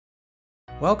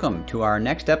Welcome to our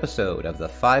next episode of the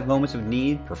 5 Moments of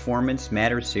Need Performance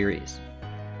Matters series.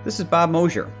 This is Bob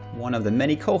Mosher, one of the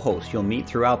many co-hosts you'll meet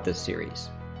throughout this series.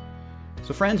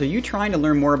 So friends, are you trying to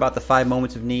learn more about the 5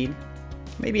 moments of need?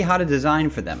 Maybe how to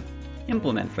design for them,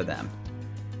 implement for them,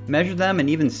 measure them, and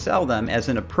even sell them as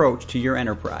an approach to your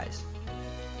enterprise?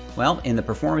 Well, in the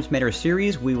Performance Matters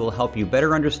series, we will help you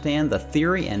better understand the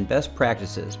theory and best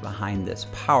practices behind this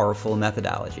powerful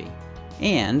methodology,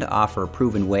 and offer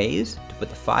proven ways to put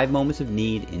the 5 moments of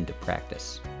need into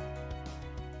practice.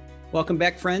 Welcome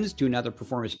back, friends, to another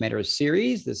Performance Matters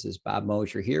series. This is Bob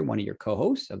Mosher here, one of your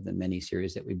co-hosts of the many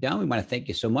series that we've done. We want to thank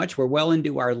you so much. We're well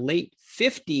into our late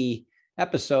 50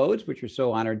 episodes, which we're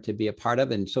so honored to be a part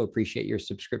of and so appreciate your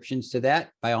subscriptions to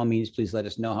that. By all means, please let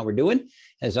us know how we're doing.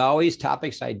 As always,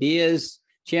 topics, ideas,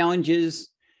 challenges,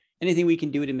 anything we can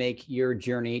do to make your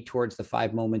journey towards the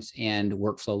 5 moments and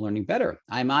workflow learning better.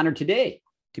 I'm honored today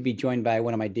to be joined by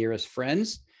one of my dearest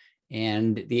friends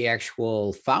and the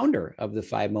actual founder of the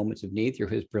 5 moments of need through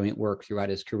his brilliant work throughout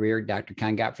his career, Dr.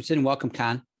 Gottfredson. Welcome,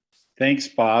 Con. Thanks,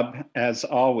 Bob. As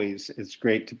always, it's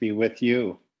great to be with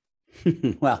you.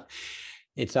 Well,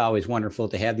 it's always wonderful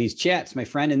to have these chats, my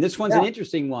friend. And this one's an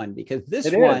interesting one because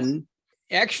this one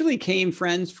actually came,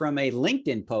 friends, from a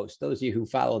LinkedIn post. Those of you who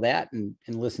follow that and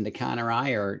listen to Con or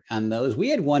I are on those. We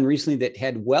had one recently that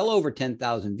had well over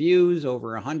 10,000 views,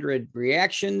 over 100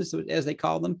 reactions, as they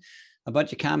call them, a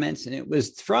bunch of comments. And it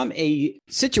was from a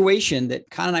situation that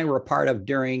Con and I were a part of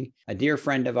during a dear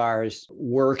friend of ours'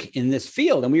 work in this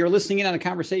field. And we were listening in on a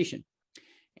conversation.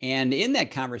 And in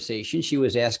that conversation, she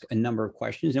was asked a number of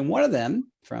questions. And one of them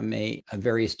from a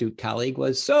very astute colleague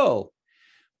was, so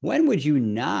when would you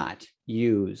not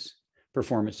use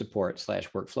performance support /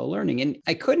 workflow learning? And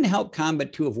I couldn't help Con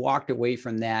but to have walked away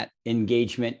from that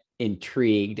engagement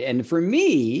intrigued. And for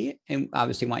me, and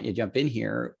obviously want you to jump in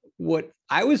here, what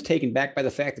I was taken back by the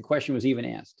fact the question was even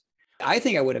asked. I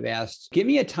think I would have asked, give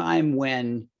me a time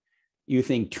when you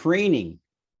think training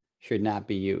should not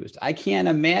be used. I can't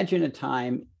imagine a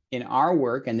time in our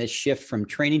work and this shift from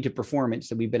training to performance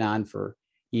that we've been on for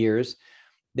years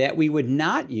that we would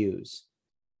not use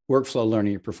workflow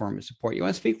learning or performance support. You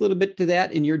want to speak a little bit to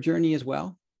that in your journey as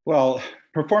well? Well,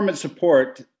 performance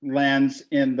support lands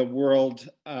in the world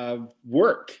of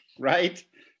work, right?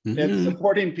 Mm-hmm. It's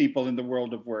supporting people in the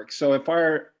world of work. So if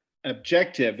our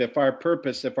objective, if our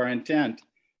purpose, if our intent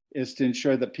is to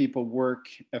ensure that people work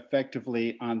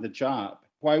effectively on the job,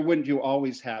 why wouldn't you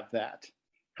always have that?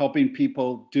 Helping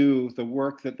people do the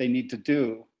work that they need to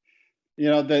do. You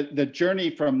know, the journey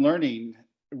from learning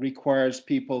requires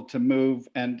people to move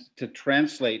and to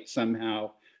translate somehow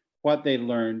what they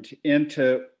learned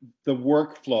into the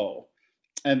workflow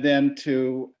and then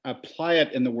to apply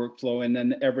it in the workflow in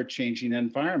an ever-changing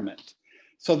environment.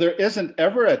 So there isn't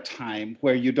ever a time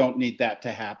where you don't need that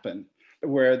to happen,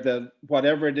 where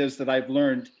whatever it is that I've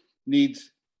learned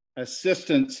needs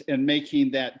assistance in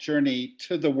making that journey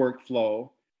to the workflow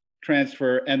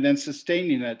transfer and then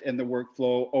sustaining it in the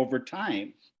workflow over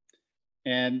time.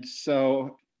 And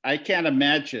so I can't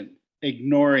imagine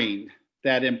ignoring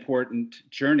that important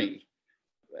journey.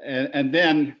 And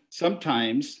then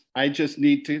sometimes I just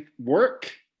need to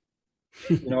work,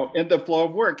 in the flow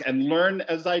of work and learn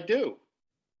as I do.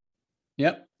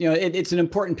 Yep. It's an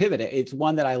important pivot. It's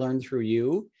one that I learned through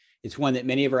you. It's one that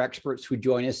many of our experts who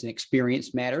join us in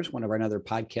Experience Matters, one of our another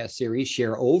podcast series,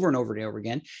 share over and over and over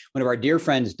again. One of our dear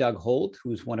friends, Doug Holt,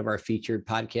 who's one of our featured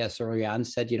podcasts early on,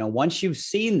 said, once you've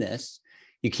seen this,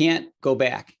 you can't go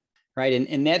back, right?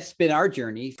 And that's been our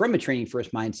journey from a training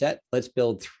first mindset. Let's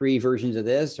build 3 versions of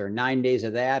this or 9 days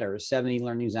of that or 70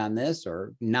 learnings on this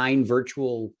or 9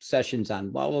 virtual sessions on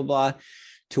blah, blah, blah,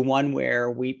 to one where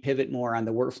we pivot more on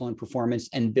the workflow and performance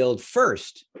and build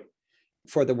first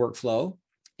for the workflow.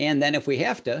 And then if we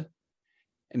have to,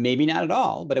 maybe not at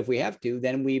all, but if we have to,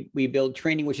 then we build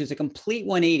training, which is a complete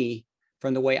 180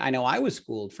 from the way I know I was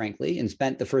schooled, frankly, and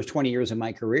spent the first 20 years of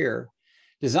my career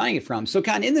designing it from. So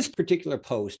Con, in this particular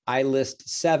post, I list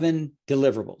 7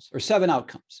 deliverables or 7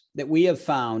 outcomes that we have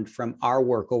found from our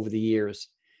work over the years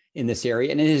in this area.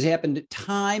 And it has happened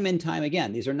time and time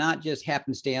again. These are not just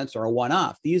happenstance or a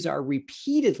one-off. These are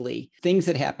repeatedly things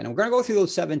that happen. And we're going to go through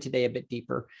those 7 today a bit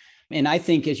deeper. And I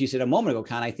think, as you said a moment ago,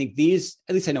 Con, I think these,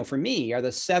 at least I know for me, are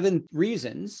the 7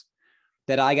 reasons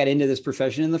that I got into this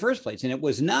profession in the first place. And it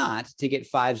was not to get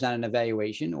 5s on an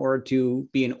evaluation or to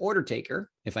be an order taker,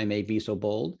 if I may be so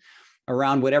bold,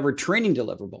 around whatever training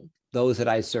deliverable those that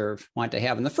I serve want to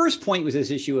have. And the first point was this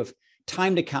issue of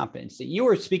time to competence. You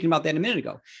were speaking about that a minute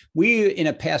ago. We, in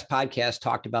a past podcast,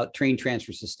 talked about train,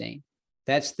 transfer, sustain.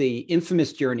 That's the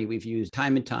infamous journey we've used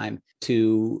time and time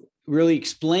to really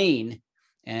explain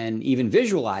and even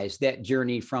visualize that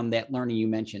journey from that learning you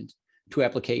mentioned to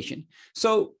application.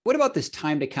 So what about this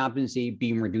time to competency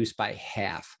being reduced by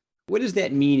half? What does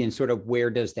that mean, and sort of where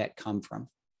does that come from?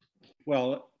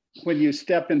 Well, when you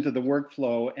step into the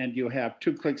workflow and you have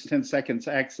 2 clicks, 10 seconds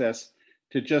access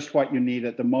to just what you need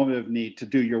at the moment of need to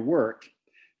do your work,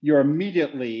 you're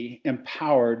immediately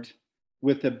empowered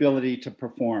with the ability to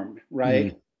perform,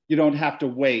 right? You don't have to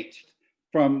wait.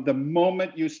 From the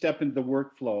moment you step into the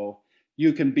workflow,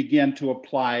 you can begin to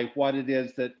apply what it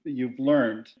is that you've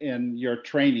learned in your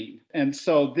training. And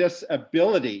so this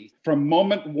ability from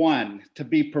moment one to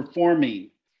be performing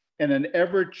in an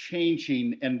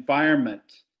ever-changing environment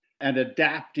and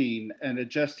adapting and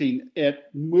adjusting, it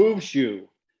moves you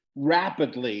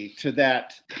rapidly to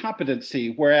that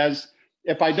competency. Whereas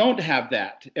if I don't have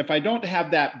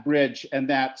that bridge and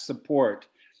that support,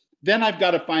 then I've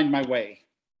got to find my way.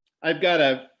 I've got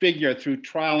to figure through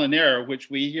trial and error, which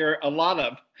we hear a lot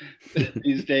of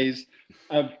these days,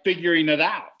 of figuring it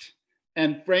out.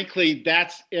 And frankly,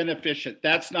 that's inefficient.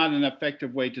 That's not an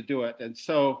effective way to do it. And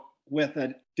so with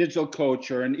a digital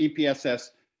coach or an EPSS,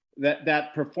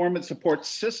 that performance support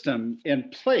system in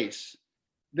place,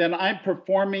 then I'm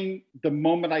performing the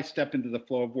moment I step into the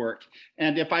flow of work.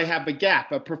 And if I have a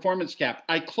gap, a performance gap,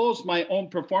 I close my own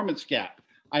performance gap.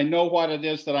 I know what it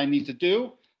is that I need to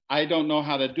do. I don't know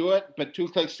how to do it, but 2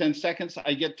 clicks, 10 seconds,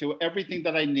 I get to everything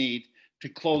that I need to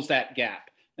close that gap.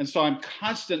 And so I'm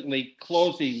constantly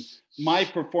closing my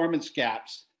performance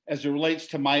gaps as it relates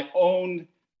to my own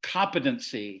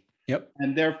competency. Yep.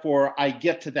 And therefore, I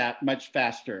get to that much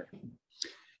faster.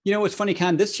 You know, what's funny,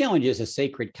 Con, this challenge is a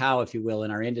sacred cow, if you will,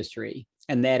 in our industry.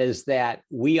 And that is that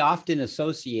we often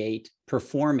associate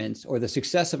performance or the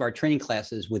success of our training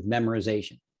classes with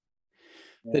memorization.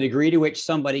 Yeah. The degree to which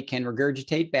somebody can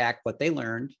regurgitate back what they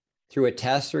learned through a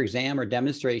test or exam or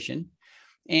demonstration.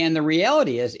 And the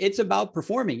reality is it's about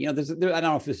performing. You know, I don't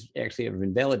know if this has actually ever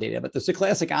been validated, but there's a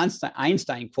classic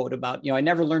Einstein quote about, I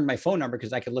never learned my phone number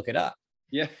because I could look it up.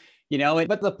 Yeah.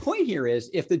 But the point here is,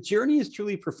 if the journey is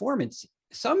truly performance,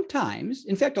 sometimes,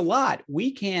 in fact, a lot,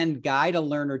 we can guide a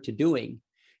learner to doing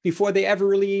before they ever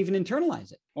really even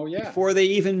internalize it. Oh, yeah. Before they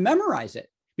even memorize it,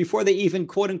 before they even,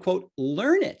 quote unquote,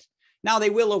 learn it. Now,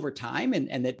 they will over time,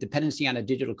 and that dependency on a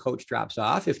digital coach drops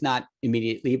off, if not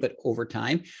immediately, but over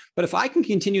time. But if I can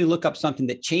continue to look up something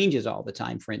that changes all the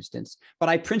time, for instance, but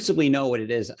I principally know what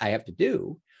it is I have to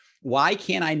do, why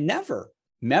can't I never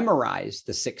memorize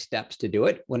the 6 steps to do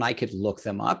it when I could look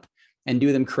them up and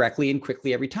do them correctly and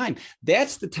quickly every time?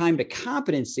 That's the time to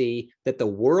competency that the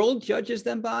world judges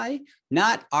them by,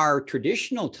 not our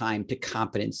traditional time to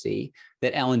competency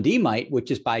that L&D might, which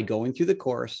is by going through the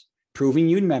course, proving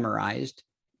you memorized,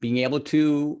 being able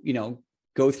to,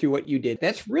 go through what you did.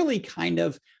 That's really kind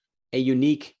of a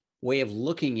unique way of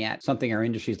looking at something our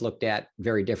industry's looked at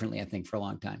very differently, I think, for a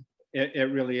long time. It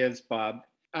really is, Bob.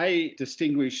 I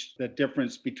distinguish the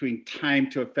difference between time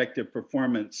to effective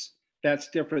performance. That's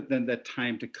different than the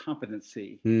time to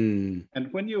competency.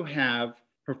 And when you have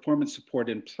performance support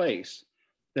in place,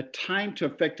 the time to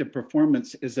effective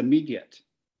performance is immediate.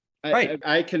 Right.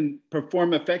 I can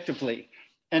perform effectively.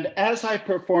 And as I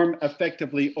perform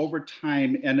effectively over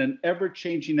time in an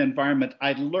ever-changing environment,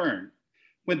 I learn.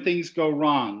 When things go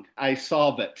wrong, I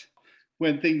solve it.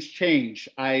 When things change,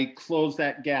 I close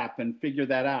that gap and figure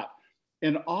that out.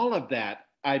 In all of that,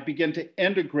 I begin to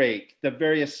integrate the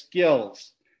various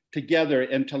skills together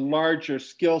into larger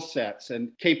skill sets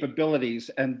and capabilities.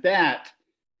 And that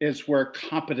is where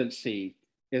competency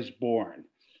is born.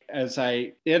 As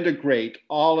I integrate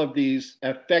all of these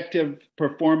effective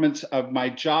performance of my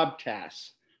job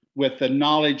tasks with the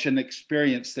knowledge and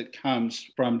experience that comes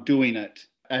from doing it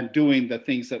and doing the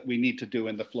things that we need to do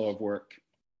in the flow of work.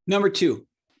 Number 2,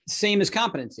 same as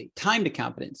competency, time to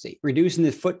competency, reducing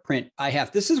the footprint I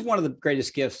have. This is one of the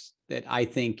greatest gifts that I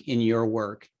think in your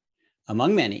work,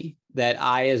 among many, that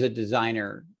I as a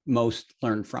designer most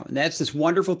learned from. And that's this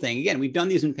wonderful thing. Again, we've done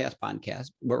these in past podcasts,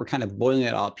 but we're kind of boiling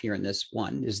it all up here in this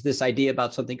one, is this idea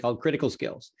about something called critical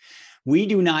skills. We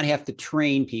do not have to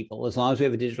train people, as long as we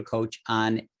have a digital coach,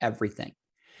 on everything,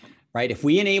 right? If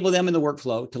we enable them in the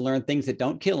workflow to learn things that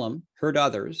don't kill them, hurt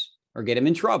others, or get them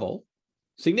in trouble,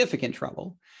 significant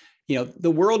trouble,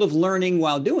 the world of learning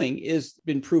while doing is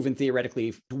been proven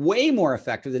theoretically way more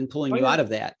effective than pulling you out of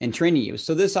that and training you.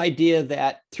 So this idea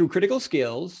that through critical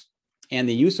skills and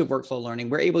the use of workflow learning,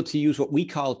 we're able to use what we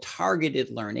call targeted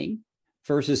learning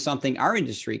versus something our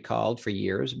industry called for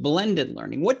years blended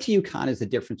learning. What to you, Con, is the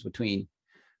difference between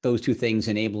those two things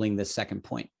enabling this second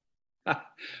point?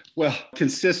 Well,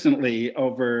 consistently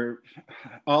over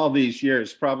all these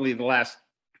years, probably the last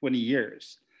 20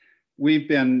 years, we've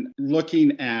been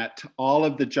looking at all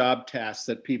of the job tasks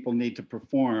that people need to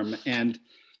perform and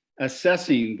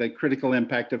assessing the critical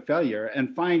impact of failure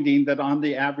and finding that on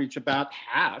the average, about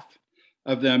half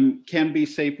of them can be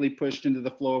safely pushed into the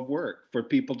flow of work for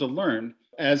people to learn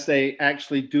as they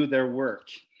actually do their work,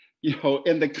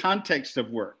 in the context of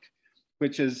work,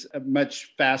 which is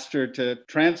much faster to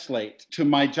translate to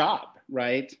my job,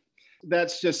 right?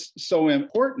 That's just so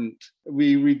important.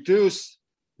 We reduce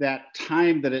that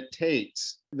time that it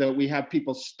takes, that we have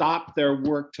people stop their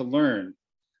work to learn.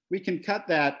 We can cut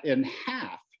that in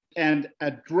half and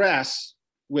address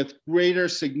with greater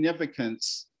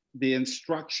significance the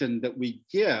instruction that we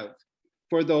give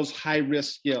for those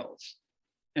high-risk skills.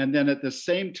 And then at the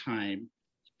same time,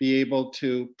 be able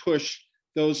to push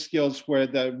those skills where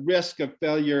the risk of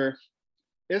failure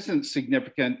isn't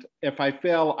significant. If I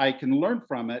fail, I can learn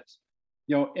from it,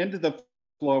 into the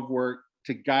flow of work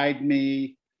to guide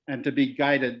me and to be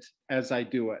guided as I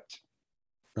do it.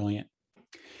 Brilliant.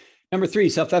 Number 3,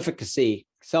 self-efficacy,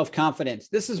 self-confidence.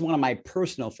 This is one of my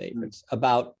personal favorites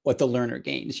about what the learner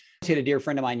gains. I had a dear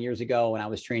friend of mine years ago when I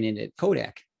was training at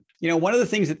Kodak. One of the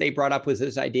things that they brought up was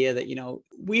this idea that,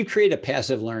 we've created a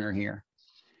passive learner here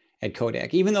at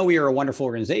Kodak, even though we are a wonderful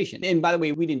organization. And by the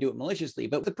way, we didn't do it maliciously,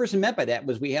 but what the person meant by that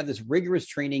was we have this rigorous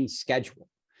training schedule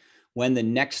when the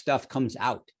next stuff comes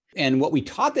out. And what we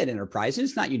taught that enterprise, and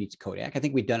it's not unique to Kodak, I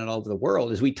think we've done it all over the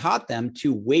world, is we taught them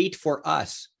to wait for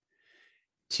us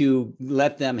to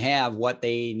let them have what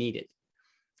they needed.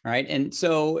 All right. And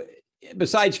so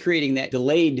besides creating that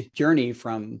delayed journey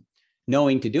from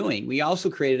knowing to doing, we also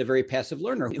created a very passive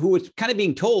learner who was kind of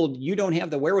being told, you don't have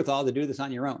the wherewithal to do this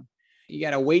on your own. You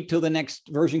got to wait till the next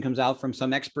version comes out from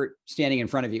some expert standing in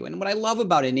front of you. And what I love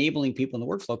about enabling people in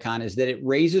the workflow, Con, is that it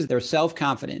raises their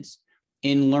self-confidence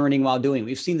in learning while doing.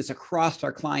 We've seen this across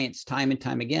our clients time and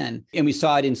time again. And we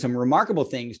saw it in some remarkable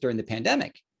things during the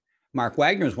pandemic. Mark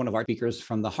Wagner is one of our speakers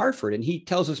from the Hartford, and he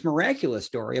tells this miraculous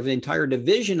story of an entire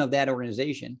division of that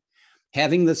organization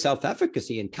having the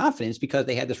self-efficacy and confidence because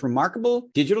they had this remarkable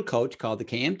digital coach called the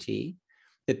KMT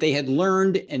that they had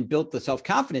learned and built the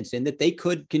self-confidence in that they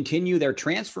could continue their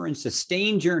transfer and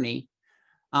sustain journey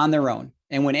on their own.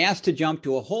 And when asked to jump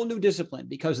to a whole new discipline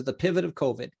because of the pivot of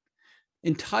COVID,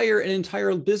 an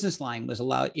entire business line was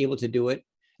able to do it,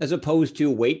 as opposed to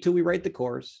wait till we write the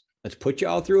course. Let's put you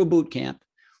all through a boot camp.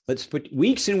 Let's put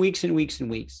weeks and weeks and weeks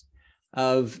and weeks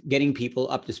of getting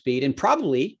people up to speed, and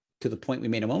probably, to the point we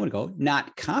made a moment ago,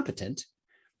 not competent,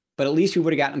 but at least we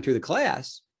would have gotten them through the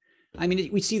class. I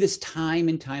mean, we see this time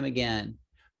and time again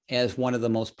as one of the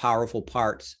most powerful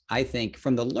parts, I think,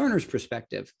 from the learner's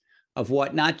perspective of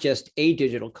what not just a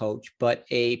digital coach, but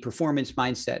a performance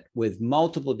mindset with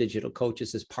multiple digital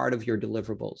coaches as part of your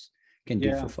deliverables can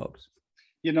do for folks.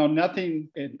 Nothing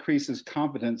increases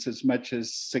confidence as much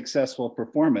as successful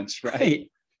performance, right?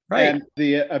 Right. And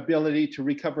the ability to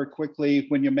recover quickly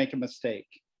when you make a mistake.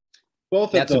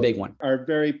 Both of those a big one. Are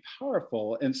very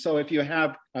powerful. And so if you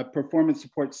have a performance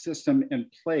support system in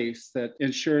place that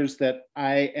ensures that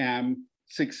I am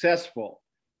successful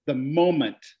the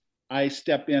moment I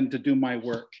step in to do my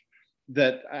work,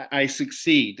 that I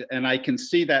succeed and I can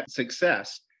see that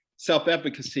success,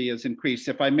 self-efficacy is increased.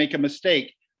 If I make a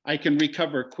mistake, I can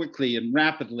recover quickly and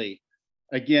rapidly.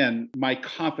 Again, my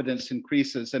confidence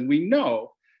increases. And we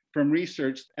know from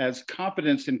research, as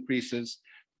confidence increases,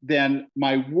 then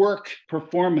my work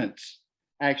performance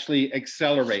actually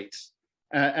accelerates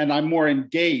and I'm more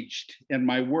engaged in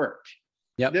my work.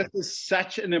 Yep. This is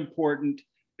such an important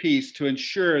piece to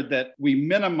ensure that we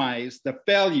minimize the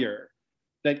failure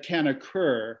that can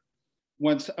occur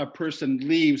once a person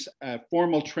leaves a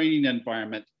formal training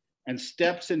environment and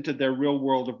steps into their real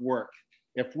world of work.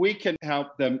 If we can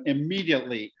help them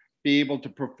immediately be able to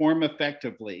perform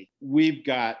effectively, we've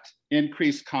got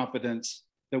increased confidence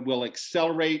that will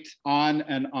accelerate on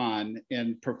and on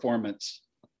in performance.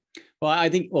 Well, I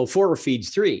think, 4 feeds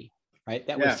 3, right?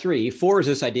 That was 3. 4 is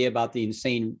this idea about the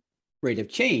insane rate of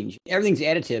change. Everything's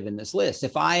additive in this list.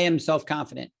 If I am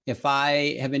self-confident, if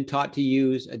I have been taught to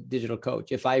use a digital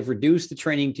coach, if I've reduced the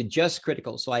training to just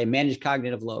critical, so I manage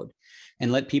cognitive load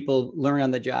and let people learn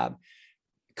on the job,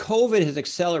 COVID has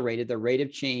accelerated the rate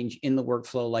of change in the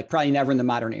workflow like probably never in the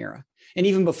modern era. And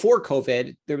even before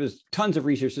COVID, there was tons of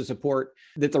research to support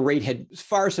that the rate had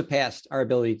far surpassed our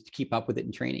ability to keep up with it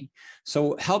in training.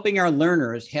 So helping our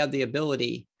learners have the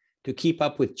ability to keep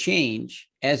up with change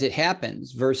as it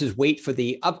happens versus wait for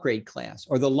the upgrade class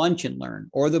or the lunch and learn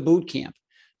or the boot camp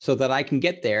so that I can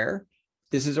get there.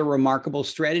 This is a remarkable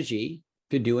strategy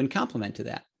to do and complement to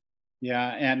that.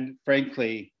 Yeah. And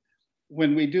frankly,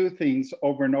 when we do things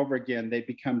over and over again, they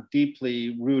become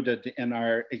deeply rooted in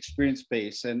our experience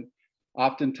base. And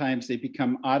Oftentimes they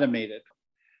become automated.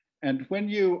 And when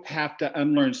you have to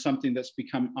unlearn something that's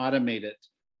become automated,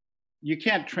 you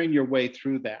can't train your way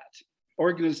through that.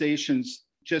 Organizations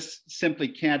just simply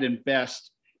can't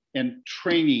invest in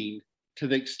training to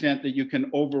the extent that you can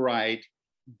override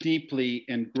deeply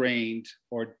ingrained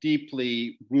or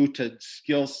deeply rooted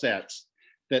skill sets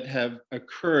that have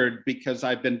occurred because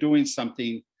I've been doing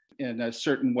something in a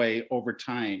certain way over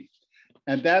time.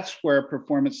 And that's where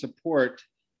performance support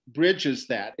bridges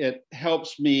that. It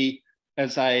helps me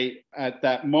as at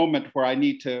that moment where I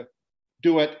need to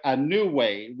do it a new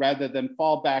way rather than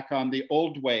fall back on the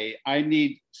old way. I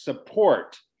need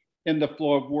support in the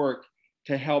flow of work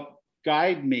to help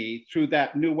guide me through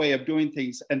that new way of doing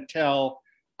things until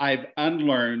I've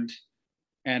unlearned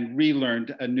and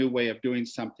relearned a new way of doing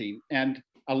something. And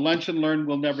a lunch and learn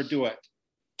will never do it.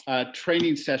 A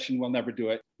training session will never do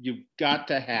it. You've got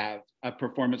to have a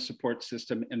performance support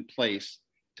system in place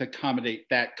to accommodate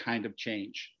that kind of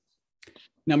change.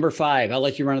 Number 5, I'll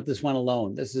let you run with this one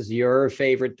alone. This is your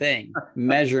favorite thing,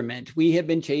 measurement. We have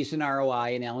been chasing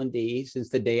ROI and L&D since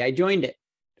the day I joined it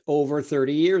over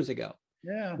 30 years ago.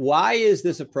 Yeah. Why is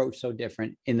this approach so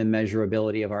different in the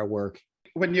measurability of our work?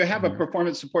 When you have a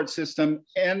performance support system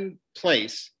in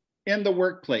place, in the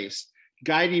workplace,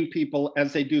 guiding people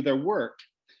as they do their work,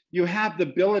 you have the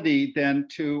ability then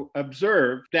to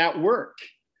observe that work.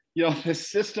 You know, the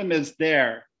system is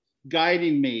there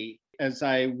guiding me as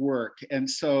I work. And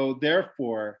so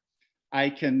therefore, I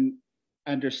can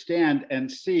understand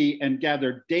and see and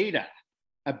gather data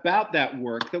about that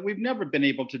work that we've never been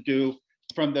able to do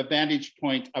from the vantage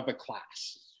point of a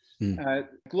class.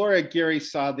 Gloria Geary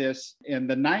saw this in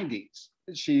the 90s.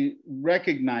 She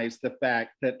recognized the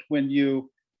fact that when you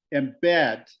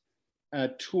embed a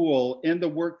tool in the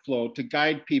workflow to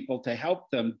guide people, to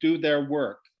help them do their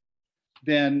work,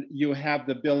 then you have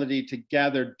the ability to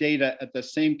gather data at the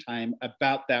same time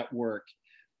about that work,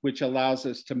 which allows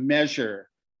us to measure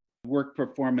work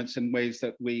performance in ways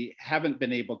that we haven't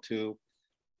been able to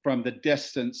from the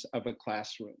distance of a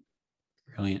classroom.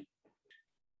 Brilliant.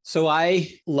 So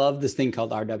I love this thing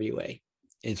called RWA.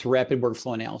 It's rapid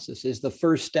workflow analysis. It's the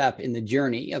first step in the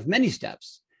journey of many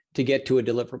steps to get to a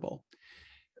deliverable.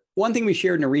 One thing we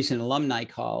shared in a recent alumni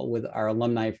call with our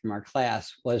alumni from our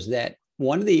class was that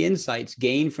one of the insights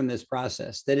gained from this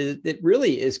process it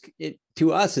really is,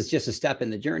 to us, it's just a step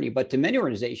in the journey, but to many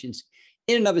organizations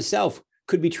in and of itself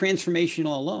could be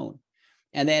transformational alone.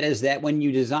 And that is that when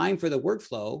you design for the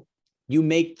workflow, you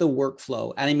make the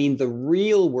workflow, and I mean the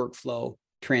real workflow,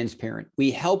 transparent.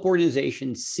 We help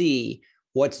organizations see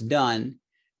what's done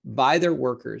by their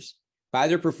workers, by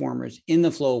their performers in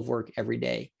the flow of work every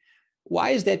day.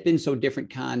 Why has that been so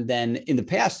different, Con, than in the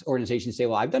past? Organizations say,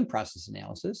 well, I've done process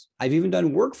analysis. I've even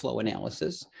done workflow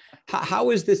analysis. How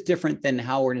is this different than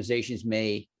how organizations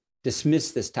may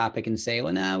dismiss this topic and say,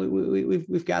 well, no,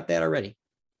 we've got that already?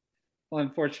 Well,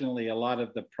 unfortunately, a lot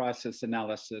of the process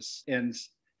analysis ends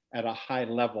at a high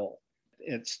level.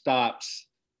 It stops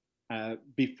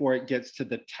before it gets to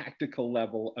the tactical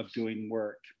level of doing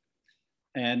work.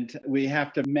 And we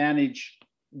have to manage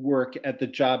work at the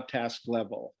job task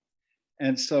level.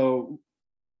 And so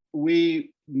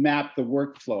we map the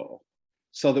workflow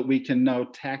so that we can know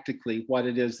tactically what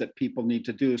it is that people need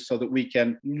to do so that we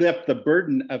can lift the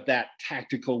burden of that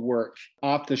tactical work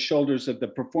off the shoulders of the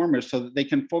performers so that they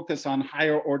can focus on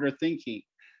higher order thinking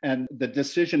and the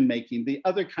decision making, the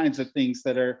other kinds of things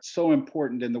that are so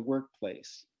important in the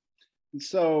workplace. And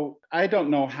so I don't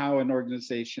know how an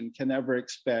organization can ever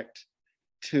expect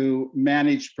to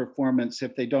manage performance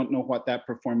if they don't know what that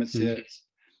performance is.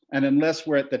 And unless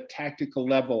we're at the tactical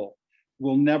level,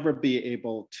 we'll never be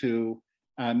able to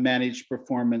manage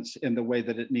performance in the way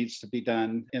that it needs to be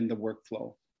done in the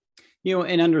workflow. You know,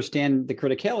 and understand the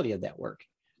criticality of that work.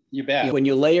 You bet. When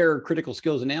you layer critical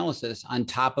skills analysis on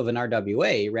top of an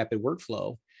RWA, rapid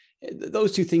workflow,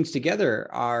 those two things together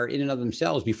are in and of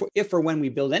themselves, if or when we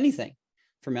build anything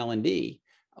from L&D,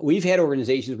 we've had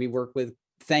organizations we work with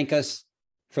thank us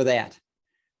for that.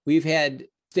 We've had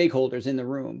stakeholders in the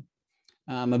room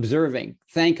observing,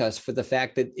 thank us for the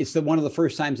fact that it's one of the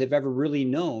first times they've ever really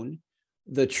known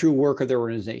the true work of their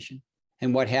organization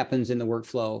and what happens in the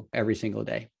workflow every single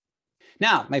day.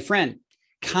 Now, my friend,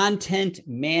 content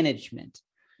management.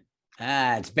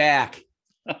 It's back.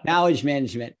 Knowledge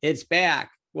management, it's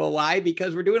back. Well, why?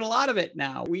 Because we're doing a lot of it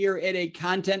now. We are at a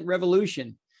content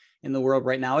revolution in the world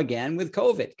right now, again, with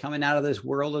COVID, coming out of this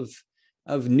world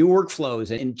of new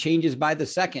workflows and changes by the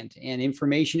second and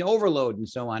information overload and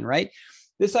so on, right?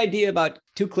 This idea about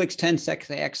 2 clicks, 10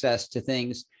 seconds access to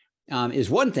things is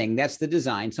one thing. That's the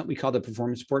design, something we call the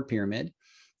performance support pyramid.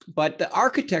 But the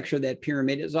architecture of that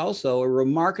pyramid is also a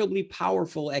remarkably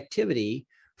powerful activity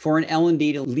for an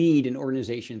L&D to lead an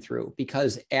organization through,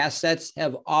 because assets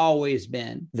have always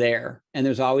been there, and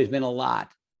there's always been a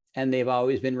lot, and they've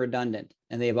always been redundant,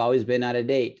 and they've always been out of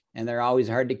date, and they're always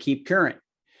hard to keep current.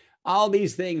 All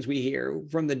these things we hear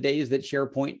from the days that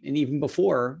SharePoint and even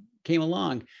before came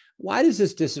along. Why does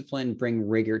this discipline bring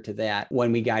rigor to that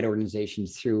when we guide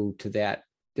organizations through to that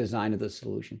design of the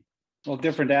solution? Well,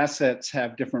 different assets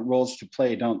have different roles to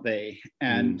play, don't they?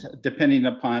 And depending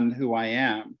upon who I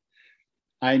am,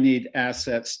 I need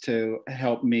assets to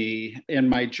help me in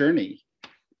my journey.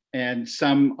 And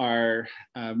some are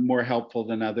more helpful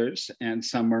than others, and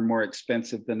some are more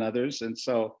expensive than others. And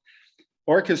so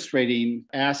orchestrating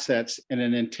assets in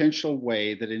an intentional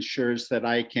way that ensures that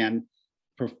I can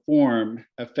perform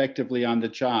effectively on the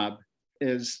job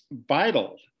is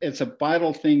vital. It's a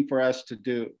vital thing for us to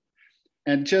do.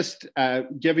 And just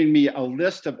giving me a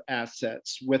list of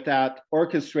assets without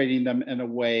orchestrating them in a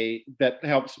way that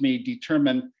helps me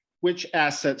determine which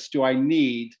assets do I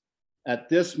need at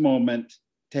this moment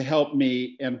to help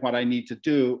me in what I need to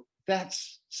do,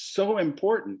 that's so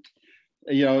important,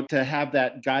 to have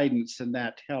that guidance and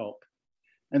that help.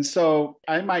 And so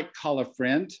I might call a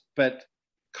friend, but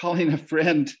calling a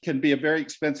friend can be a very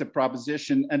expensive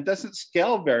proposition and doesn't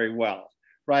scale very well.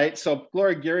 Right. So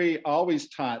Gloria Geary always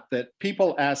taught that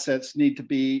people assets need to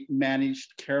be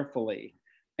managed carefully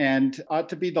and ought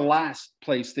to be the last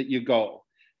place that you go,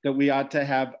 that we ought to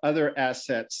have other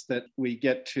assets that we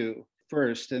get to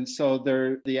first. And so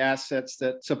they're the assets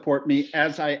that support me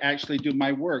as I actually do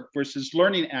my work versus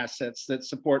learning assets that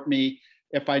support me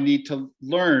if I need to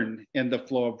learn in the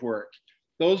flow of work.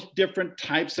 Those different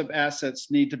types of assets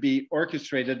need to be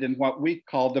orchestrated in what we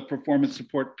call the performance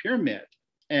support pyramid.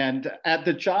 And at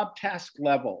the job task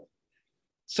level,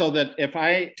 so that if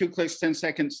I 2 clicks, 10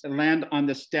 seconds, land on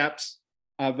the steps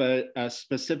of a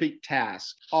specific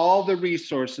task, all the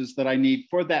resources that I need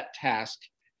for that task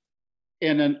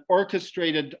in an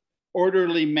orchestrated,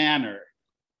 orderly manner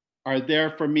are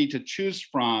there for me to choose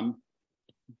from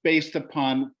based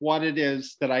upon what it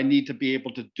is that I need to be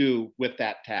able to do with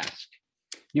that task.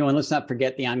 And let's not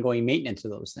forget the ongoing maintenance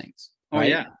of those things. Right? Oh,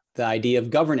 yeah. The idea of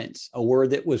governance, a word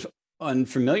that was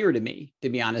unfamiliar to me, to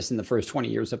be honest, in the first 20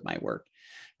 years of my work,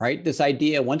 right? This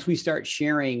idea, once we start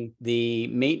sharing the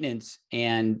maintenance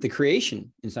and the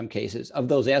creation, in some cases, of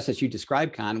those assets you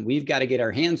described, Con, we've got to get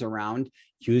our hands around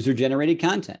user-generated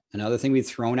content, another thing we've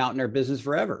thrown out in our business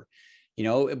forever,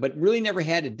 but really never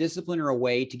had a discipline or a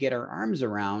way to get our arms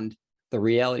around the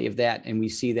reality of that. And we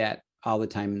see that all the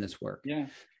time in this work. Yeah.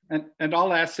 And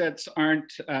all assets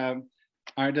aren't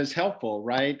as helpful,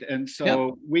 right? And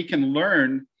so we can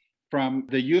learn from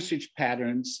the usage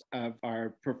patterns of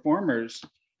our performers,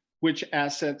 which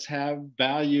assets have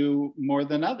value more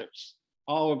than others,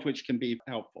 all of which can be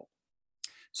helpful.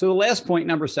 So the last point,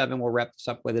 number 7, we'll wrap this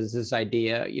up with, is this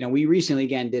idea. We recently,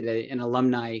 again, did an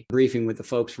alumni briefing with the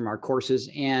folks from our courses.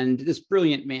 And this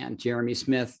brilliant man, Jeremy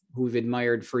Smith, who we've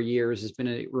admired for years, has been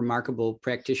a remarkable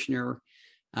practitioner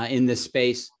in this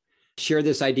space, shared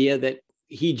this idea that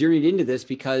he journeyed into this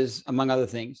because, among other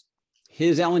things,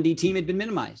 his L&D team had been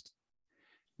minimized.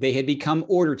 They had become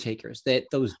order takers, that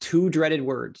those 2 dreaded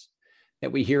words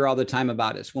that we hear all the time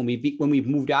about us. When we've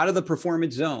moved out of the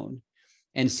performance zone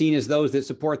and seen as those that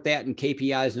support that and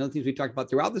KPIs and other things we've talked about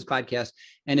throughout this podcast,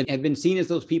 and have been seen as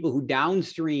those people who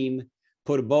downstream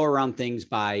put a bow around things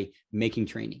by making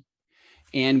training.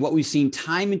 And what we've seen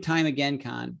time and time again,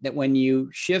 Con, that when you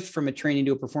shift from a training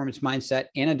to a performance mindset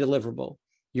and a deliverable,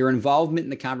 your involvement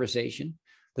in the conversation,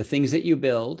 the things that you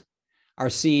build, are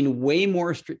seen way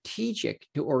more strategic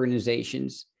to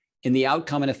organizations in the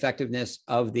outcome and effectiveness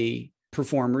of the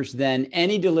performers than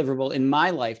any deliverable in my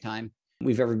lifetime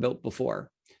we've ever built before.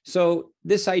 So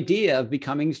this idea of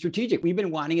becoming strategic, we've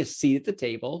been wanting a seat at the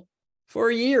table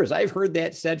for years. I've heard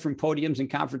that said from podiums and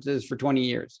conferences for 20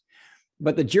 years.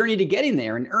 But the journey to getting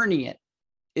there and earning it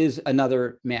is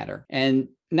another matter. And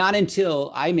not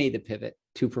until I made the pivot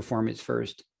to performance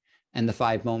first and the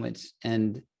 5 moments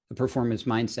and the performance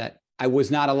mindset, I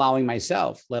was not allowing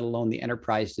myself, let alone the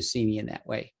enterprise, to see me in that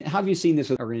way. How have you seen this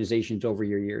with organizations over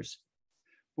your years?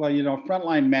 Well,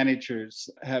 frontline managers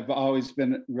have always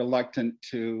been reluctant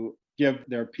to give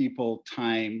their people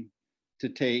time to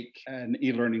take an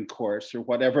e-learning course or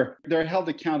whatever. They're held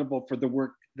accountable for the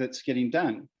work that's getting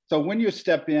done. So when you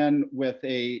step in with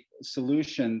a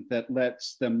solution that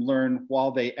lets them learn while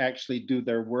they actually do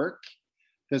their work,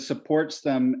 that supports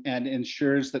them and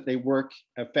ensures that they work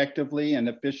effectively and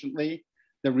efficiently,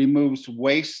 that removes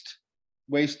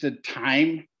wasted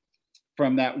time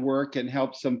from that work and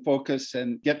helps them focus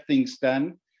and get things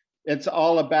done, It's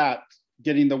all about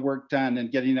getting the work done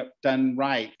and getting it done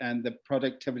right and the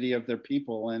productivity of their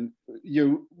people. And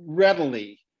you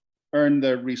readily earn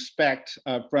the respect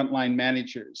of frontline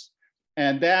managers.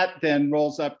 And that then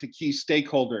rolls up to key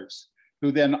stakeholders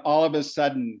who then all of a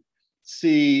sudden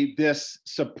see this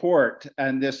support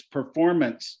and this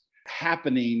performance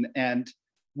happening. And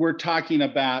we're talking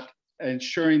about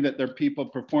ensuring that their people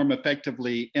perform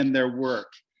effectively in their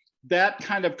work. That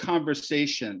kind of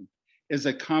conversation is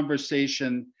a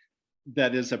conversation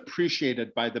that is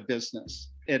appreciated by the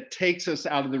business. It takes us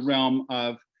out of the realm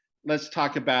of, let's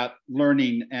talk about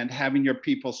learning and having your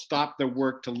people stop their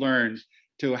work to learn,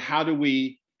 to how do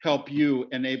we help you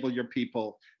enable your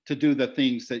people to do the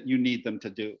things that you need them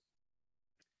to do.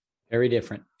 Very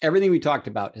different. Everything we talked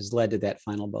about has led to that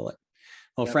final bullet.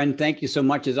 Well, Yep. friend, thank you so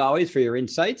much as always for your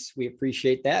insights. We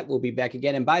appreciate that. We'll be back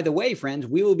again. And by the way, friends,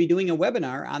 we will be doing a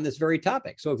webinar on this very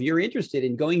topic. So if you're interested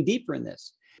in going deeper in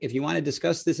this, if you want to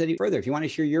discuss this any further, if you want to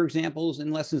share your examples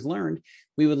and lessons learned,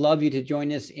 we would love you to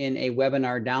join us in a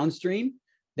webinar downstream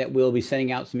that we'll be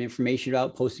sending out some information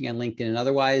about, posting on LinkedIn and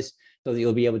otherwise, so that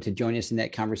you'll be able to join us in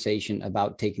that conversation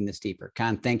about taking this deeper.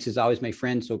 Con, thanks as always, my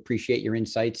friend. So appreciate your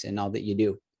insights and all that you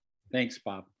do. Thanks,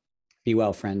 Bob. Be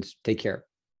well, friends. Take care.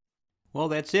 Well,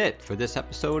 that's it for this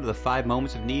episode of the 5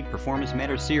 Moments of Need Performance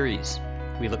Matters series.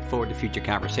 We look forward to future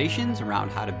conversations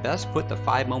around how to best put the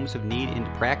 5 moments of need into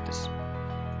practice.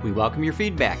 We welcome your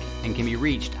feedback and can be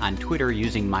reached on Twitter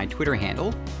using my Twitter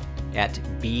handle at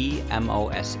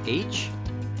BMOSH,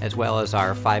 as well as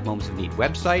our 5 Moments of Need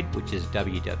website, which is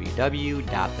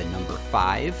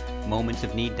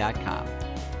www.5momentsofneed.com.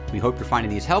 We hope you're finding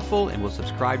these helpful and will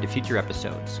subscribe to future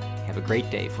episodes. Have a great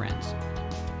day, friends.